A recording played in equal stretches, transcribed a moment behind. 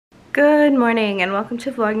Good morning and welcome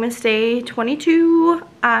to Vlogmas Day 22.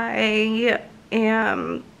 I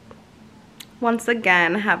am once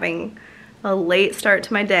again having a late start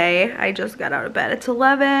to my day. I just got out of bed. It's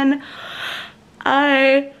 11.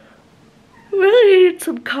 I really need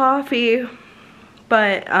some coffee,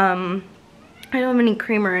 but I don't have any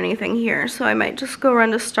cream or anything here, so I might just go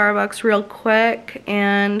run to Starbucks real quick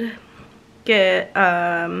and get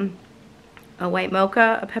a white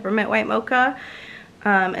mocha, a peppermint white mocha.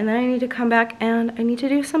 And then I need to come back and I need to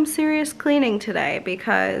do some serious cleaning today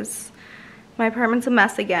because my apartment's a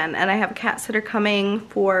mess again, and I have a cat sitter coming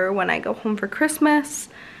for when I go home for Christmas.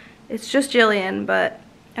 It's just Jillian, but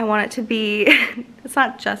I want it to be, it's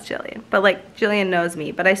not just Jillian, but like Jillian knows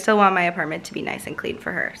me, but I still want my apartment to be nice and clean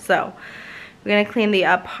for her. So we're gonna clean the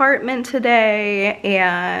apartment today,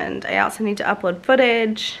 and I also need to upload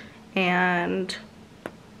footage, and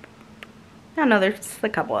I don't know, there's a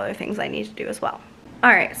couple other things I need to do as well.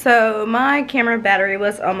 Alright, so my camera battery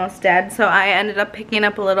was almost dead, so I ended up picking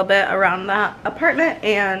up a little bit around the apartment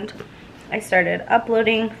and I started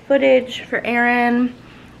uploading footage for Aaron,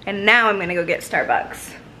 and now I'm gonna go get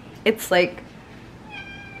Starbucks. It's like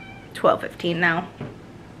 12:15 now.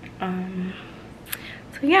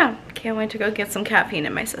 So yeah, can't wait to go get some caffeine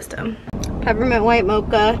in my system. Peppermint white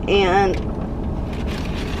mocha and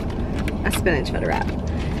a spinach butter wrap.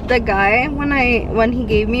 The guy, when he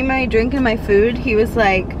gave me my drink and my food, he was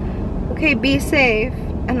like, okay, be safe.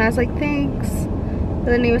 And I was like, thanks. But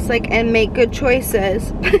then he was like, and make good choices.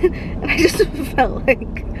 And I just felt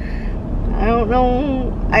like, I don't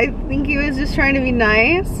know. I think he was just trying to be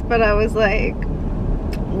nice, but I was like,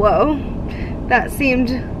 whoa, that seemed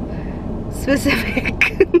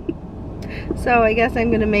specific. So I guess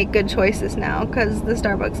I'm gonna make good choices now because the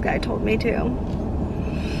Starbucks guy told me to.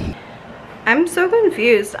 I'm so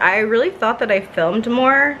confused. I really thought that I filmed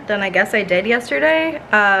more than I guess I did yesterday.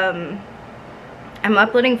 I'm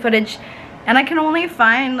uploading footage and I can only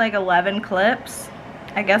find like 11 clips.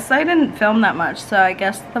 I guess I didn't film that much, so I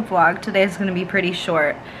guess the vlog today is gonna be pretty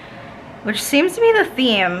short, which seems to be the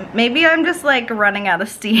theme. Maybe I'm just like running out of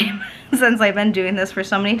steam since I've been doing this for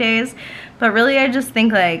so many days, but really I just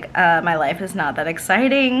think like my life is not that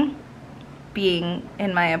exciting being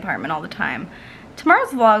in my apartment all the time. Tomorrow's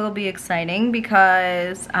vlog will be exciting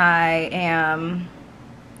because I am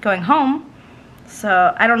going home,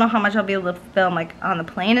 so I don't know how much I'll be able to film like on the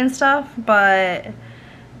plane and stuff, but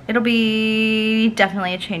it'll be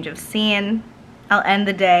definitely a change of scene. I'll end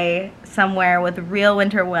the day somewhere with real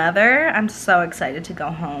winter weather. I'm so excited to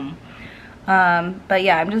go home. But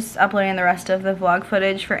yeah, I'm just uploading the rest of the vlog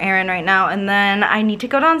footage for Aaron right now, and then I need to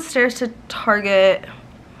go downstairs to Target.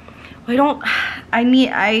 I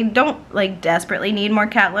don't like desperately need more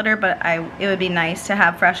cat litter, but it would be nice to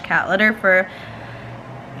have fresh cat litter for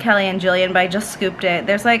Kelly and Jillian, but I just scooped it.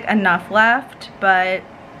 There's like enough left, but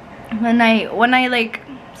when I like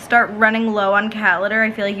start running low on cat litter,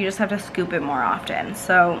 I feel like you just have to scoop it more often.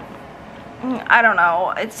 So I don't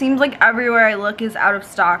know. It seems like everywhere I look is out of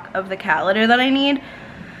stock of the cat litter that I need.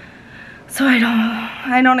 So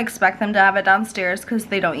I don't expect them to have it downstairs because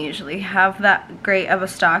they don't usually have that great of a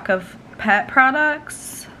stock of pet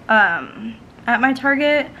products at my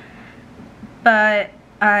Target. But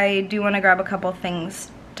I do want to grab a couple things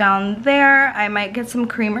down there. I might get some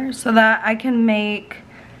creamers so that I can make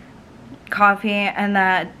coffee, and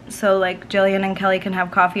that so like Jillian and Kelly can have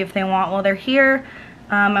coffee if they want while they're here.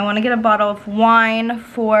 I want to get a bottle of wine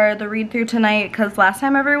for the read through tonight because last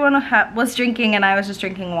time everyone was drinking and I was just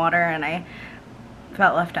drinking water and I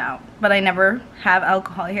felt left out. But I never have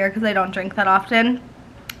alcohol here because I don't drink that often.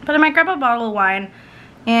 But I might grab a bottle of wine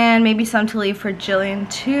and maybe some to leave for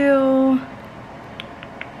Jillian too.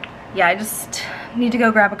 Yeah, I just need to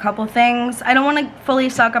go grab a couple things. I don't want to fully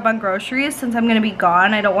stock up on groceries since I'm going to be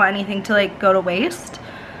gone. I don't want anything to like go to waste.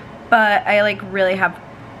 But I like really have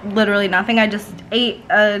literally nothing. I just ate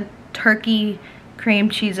a turkey cream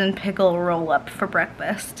cheese and pickle roll up for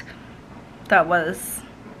breakfast. That was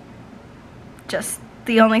just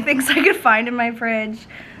the only things I could find in my fridge.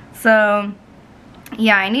 So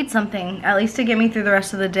yeah, I need something at least to get me through the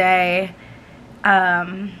rest of the day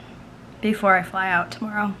before I fly out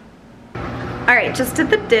tomorrow. Alright, just did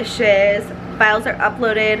the dishes. Files are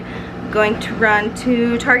uploaded. I'm going to run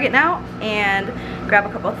to Target now and grab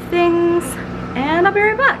a couple of things, and I'll be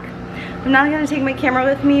right back. I'm not going to take my camera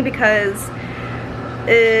with me because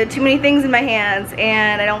too many things in my hands,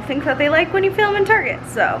 and I don't think that they like when you film in Target,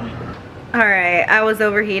 so. Alright, I was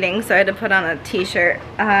overheating, so I had to put on a t-shirt.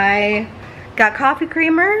 I got coffee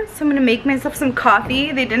creamer, so I'm going to make myself some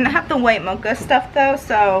coffee. They didn't have the white mocha stuff though,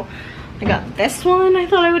 so I got this one I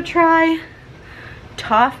thought I would try.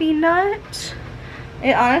 Toffee nut.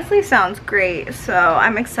 It honestly sounds great, so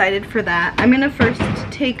I'm excited for that. I'm gonna first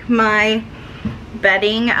take my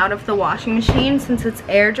bedding out of the washing machine since it's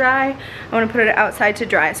air dry. I want to put it outside to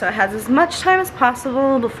dry so it has as much time as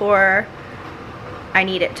possible before I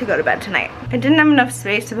need it to go to bed tonight. I didn't have enough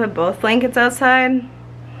space to put both blankets outside,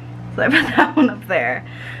 so I put that one up there.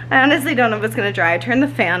 I honestly don't know if it's gonna dry. I turned the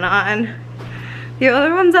fan on. The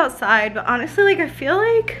other one's outside, but honestly, like, I feel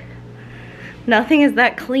like nothing is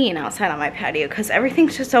that clean outside on my patio because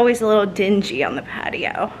everything's just always a little dingy on the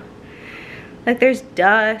patio. Like, there's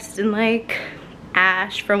dust and like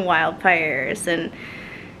ash from wildfires, and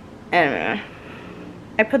I don't know.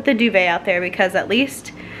 I put the duvet out there because at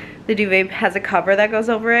least the duvet has a cover that goes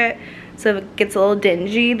over it, so if it gets a little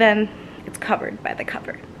dingy, then it's covered by the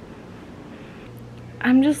cover.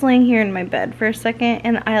 I'm just laying here in my bed for a second,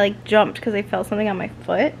 and I like jumped because I felt something on my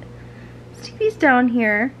foot. Stevie's down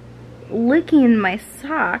here licking my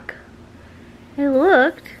sock. I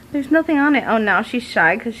looked, there's nothing on it. Oh, now she's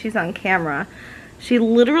shy because she's on camera. She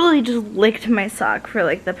literally just licked my sock for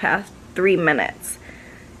like the past 3 minutes.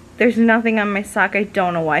 There's nothing on my sock. I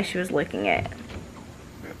don't know why she was licking it.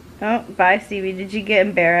 Oh, bye Stevie. Did you get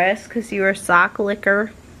embarrassed because you were a sock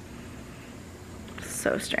licker?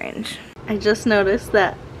 So strange. I just noticed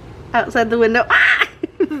that outside the window,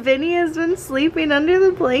 Vinny has been sleeping under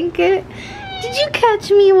the blanket. Did you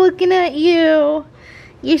catch me looking at you?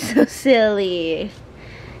 You're so silly.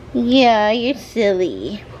 Yeah, you're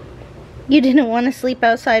silly. You didn't want to sleep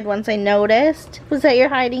outside once I noticed? Was that your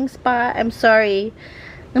hiding spot? I'm sorry.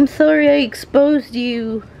 I'm sorry I exposed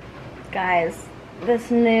you. Guys,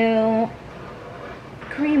 this new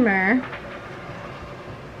creamer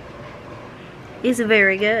is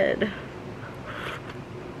very good.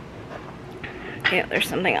 Yeah, there's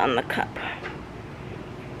something on the cup.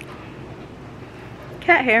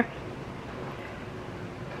 Cat hair.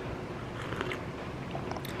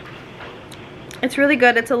 It's really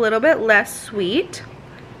good. It's a little bit less sweet.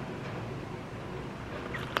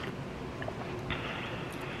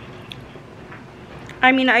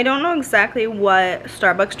 I mean, I don't know exactly what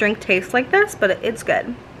Starbucks drink tastes like this, but it's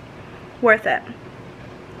good. Worth it.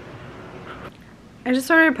 I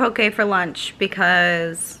just ordered poke for lunch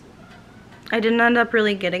because I didn't end up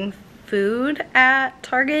really getting food at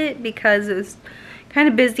Target because it was kind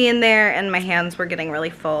of busy in there and my hands were getting really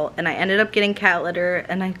full, and I ended up getting cat litter,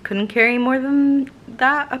 and I couldn't carry more than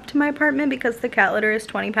that up to my apartment because the cat litter is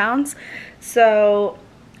 20 pounds. So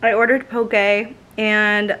I ordered poke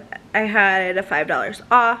and I had a $5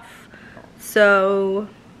 off. So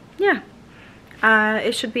yeah,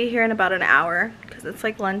 it should be here in about an hour because it's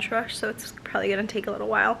like lunch rush, so it's probably gonna take a little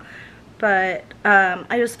while. But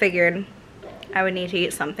I just figured I would need to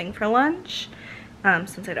eat something for lunch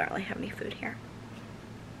since I don't really have any food here.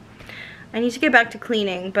 I need to get back to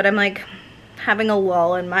cleaning, but I'm like having a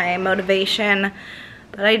lull in my motivation.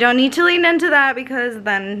 But I don't need to lean into that because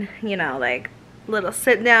then, you know, like little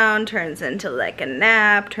sit down turns into like a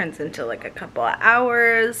nap, turns into like a couple of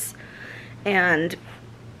hours, and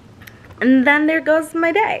then there goes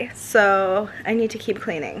my day. So I need to keep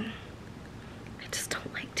cleaning. I just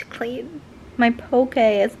don't like to clean. My poke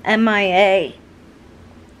is MIA.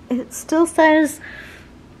 It still says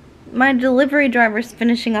my delivery driver's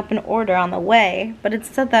finishing up an order on the way, but it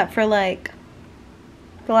said that for like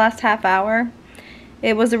the last half hour.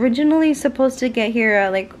 It was originally supposed to get here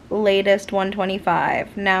at like latest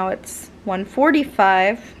 1:25. Now it's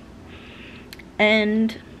 1:45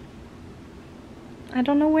 and I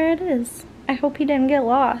don't know where it is. I hope he didn't get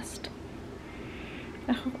lost.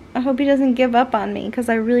 I hope he doesn't give up on me because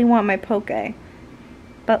I really want my poke.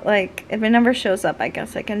 But like if it never shows up, I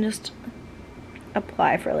guess I can just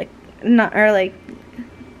apply for like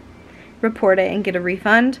report it and get a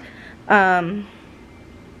refund. But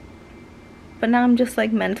now I'm just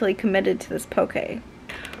like mentally committed to this poke.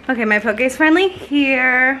 Okay, my poke is finally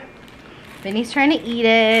here. Vinny's trying to eat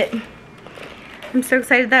it. I'm so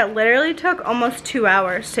excited. That literally took almost 2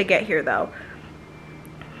 hours to get here though.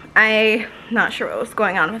 I'm not sure what was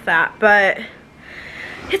going on with that, but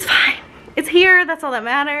it's fine. It's here, that's all that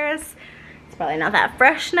matters. It's probably not that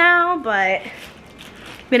fresh now, but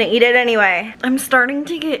I'm gonna eat it anyway. I'm starting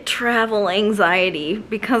to get travel anxiety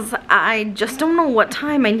because I just don't know what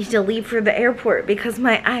time I need to leave for the airport because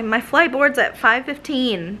my flight board's at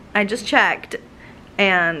 5:15. I just checked,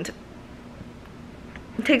 and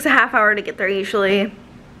it takes a half hour to get there usually.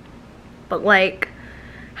 But like,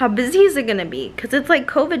 how busy is it gonna be? Because it's like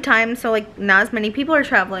COVID time, so like not as many people are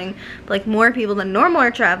traveling, but like more people than normal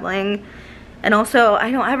are traveling. And also,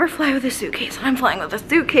 I don't ever fly with a suitcase. I'm flying with a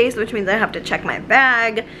suitcase, which means I have to check my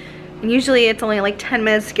bag. And usually it's only like 10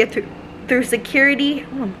 minutes to get through security.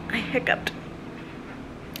 Oh, I hiccuped.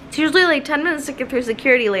 It's usually like 10 minutes to get through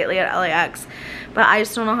security lately at LAX, but I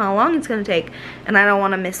just don't know how long it's gonna take, and I don't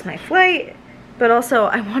wanna miss my flight, but also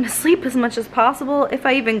I wanna sleep as much as possible. If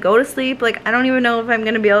I even go to sleep, like I don't even know if I'm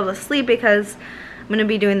gonna be able to sleep because I'm gonna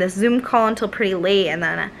be doing this Zoom call until pretty late, and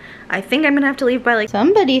then I think I'm gonna have to leave by like...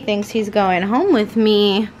 Somebody thinks he's going home with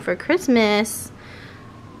me for Christmas.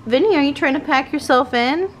 Vinny, are you trying to pack yourself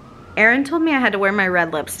in? Erin told me I had to wear my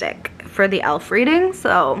red lipstick for the elf reading,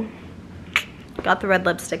 so got the red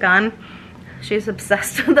lipstick on. She's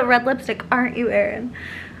obsessed with the red lipstick, aren't you, Erin?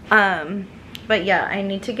 But yeah, I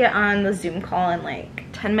need to get on the Zoom call in like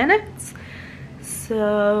 10 minutes.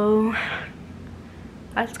 So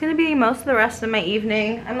that's gonna be most of the rest of my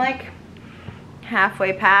evening. I'm like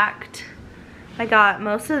halfway packed. I got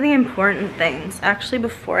most of the important things. Actually,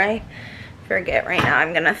 before I forget right now,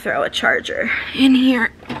 I'm gonna throw a charger in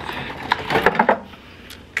here.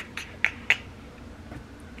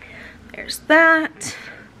 There's that.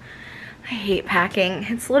 I hate packing.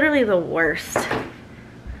 It's literally the worst.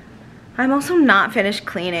 I'm also not finished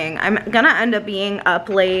cleaning. I'm gonna end up being up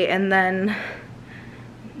late and then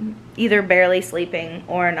either barely sleeping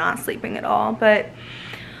or not sleeping at all, but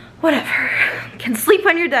whatever. Can sleep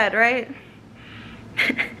when you're dead, right?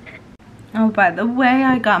 Oh, by the way,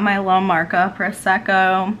 I got my La Marca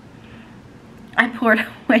Prosecco. I poured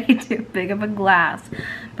way too big of a glass,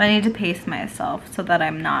 but I need to pace myself so that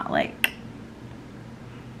I'm not like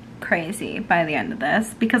crazy by the end of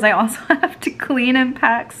this, because I also have to clean and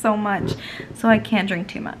pack so much, so I can't drink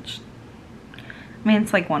too much. I mean,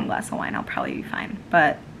 it's like one glass of wine, I'll probably be fine,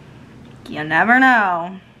 but you never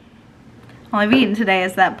know. All I've eaten today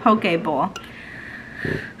is that poke bowl.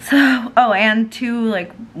 So, oh, and 2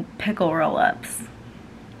 like pickle roll-ups.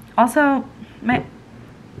 Also, my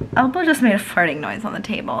elbow just made a farting noise on the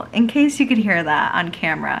table. In case you could hear that on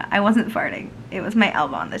camera, I wasn't farting. It was my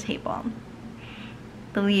elbow on the table.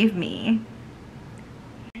 Believe me.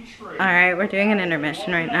 Alright, we're doing an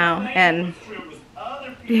intermission right now, and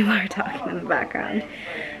people are talking in the background.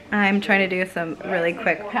 I'm trying to do some really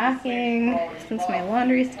quick packing since my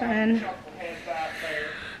laundry's done.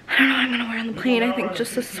 I don't know what I'm gonna wear on the plane. I think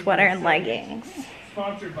just a sweater and leggings.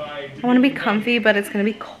 I want to be comfy, but it's gonna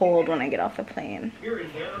be cold when I get off the plane.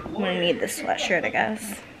 I'm gonna need this sweatshirt, I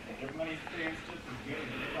guess.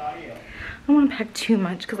 I don't want to pack too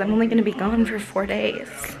much because I'm only gonna be gone for 4 days.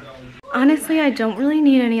 Honestly, I don't really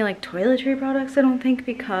need any like toiletry products, I don't think,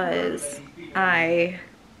 because I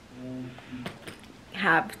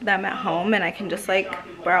have them at home and I can just like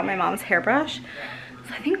borrow my mom's hairbrush.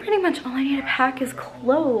 So I think pretty much all I need to pack is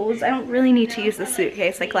clothes. I don't really need to use the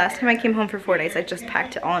suitcase. Like last time I came home for 4 days, I just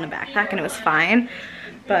packed it all in a backpack and it was fine.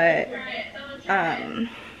 But I'm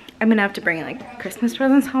gonna have to bring like Christmas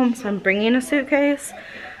presents home, so I'm bringing a suitcase.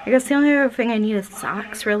 I guess the only other thing I need is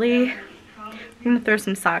socks, really. I'm gonna throw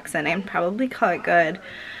some socks in and probably call it good.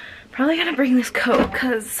 Probably gonna bring this coat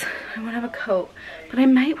because I won't have a coat, but I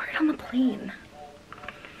might wear it on the plane.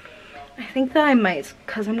 I think that I might,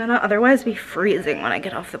 because I'm gonna otherwise be freezing when I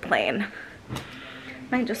get off the plane.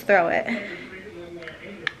 Might just throw it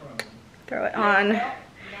on.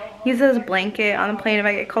 Use it as a blanket on the plane if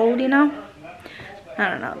I get cold, you know? I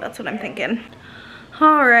don't know, that's what I'm thinking.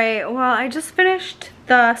 Alright, well, I just finished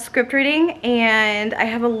the script reading and I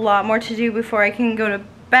have a lot more to do before I can go to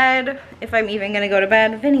bed, if I'm even gonna go to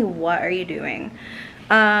bed. Vinny, what are you doing?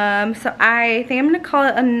 So I think I'm gonna call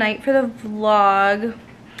it a night for the vlog.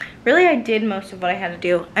 Really, I did most of what I had to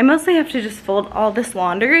do. I mostly have to just fold all this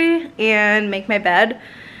laundry and make my bed.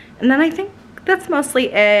 And then I think that's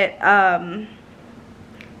mostly it. My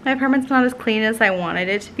apartment's not as clean as I wanted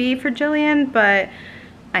it to be for Jillian, but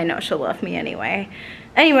I know she'll love me anyway.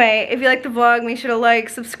 Anyway, if you like the vlog, make sure to like,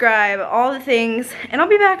 subscribe, all the things. And I'll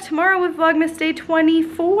be back tomorrow with Vlogmas Day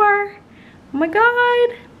 24. Oh my god.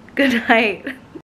 Good night.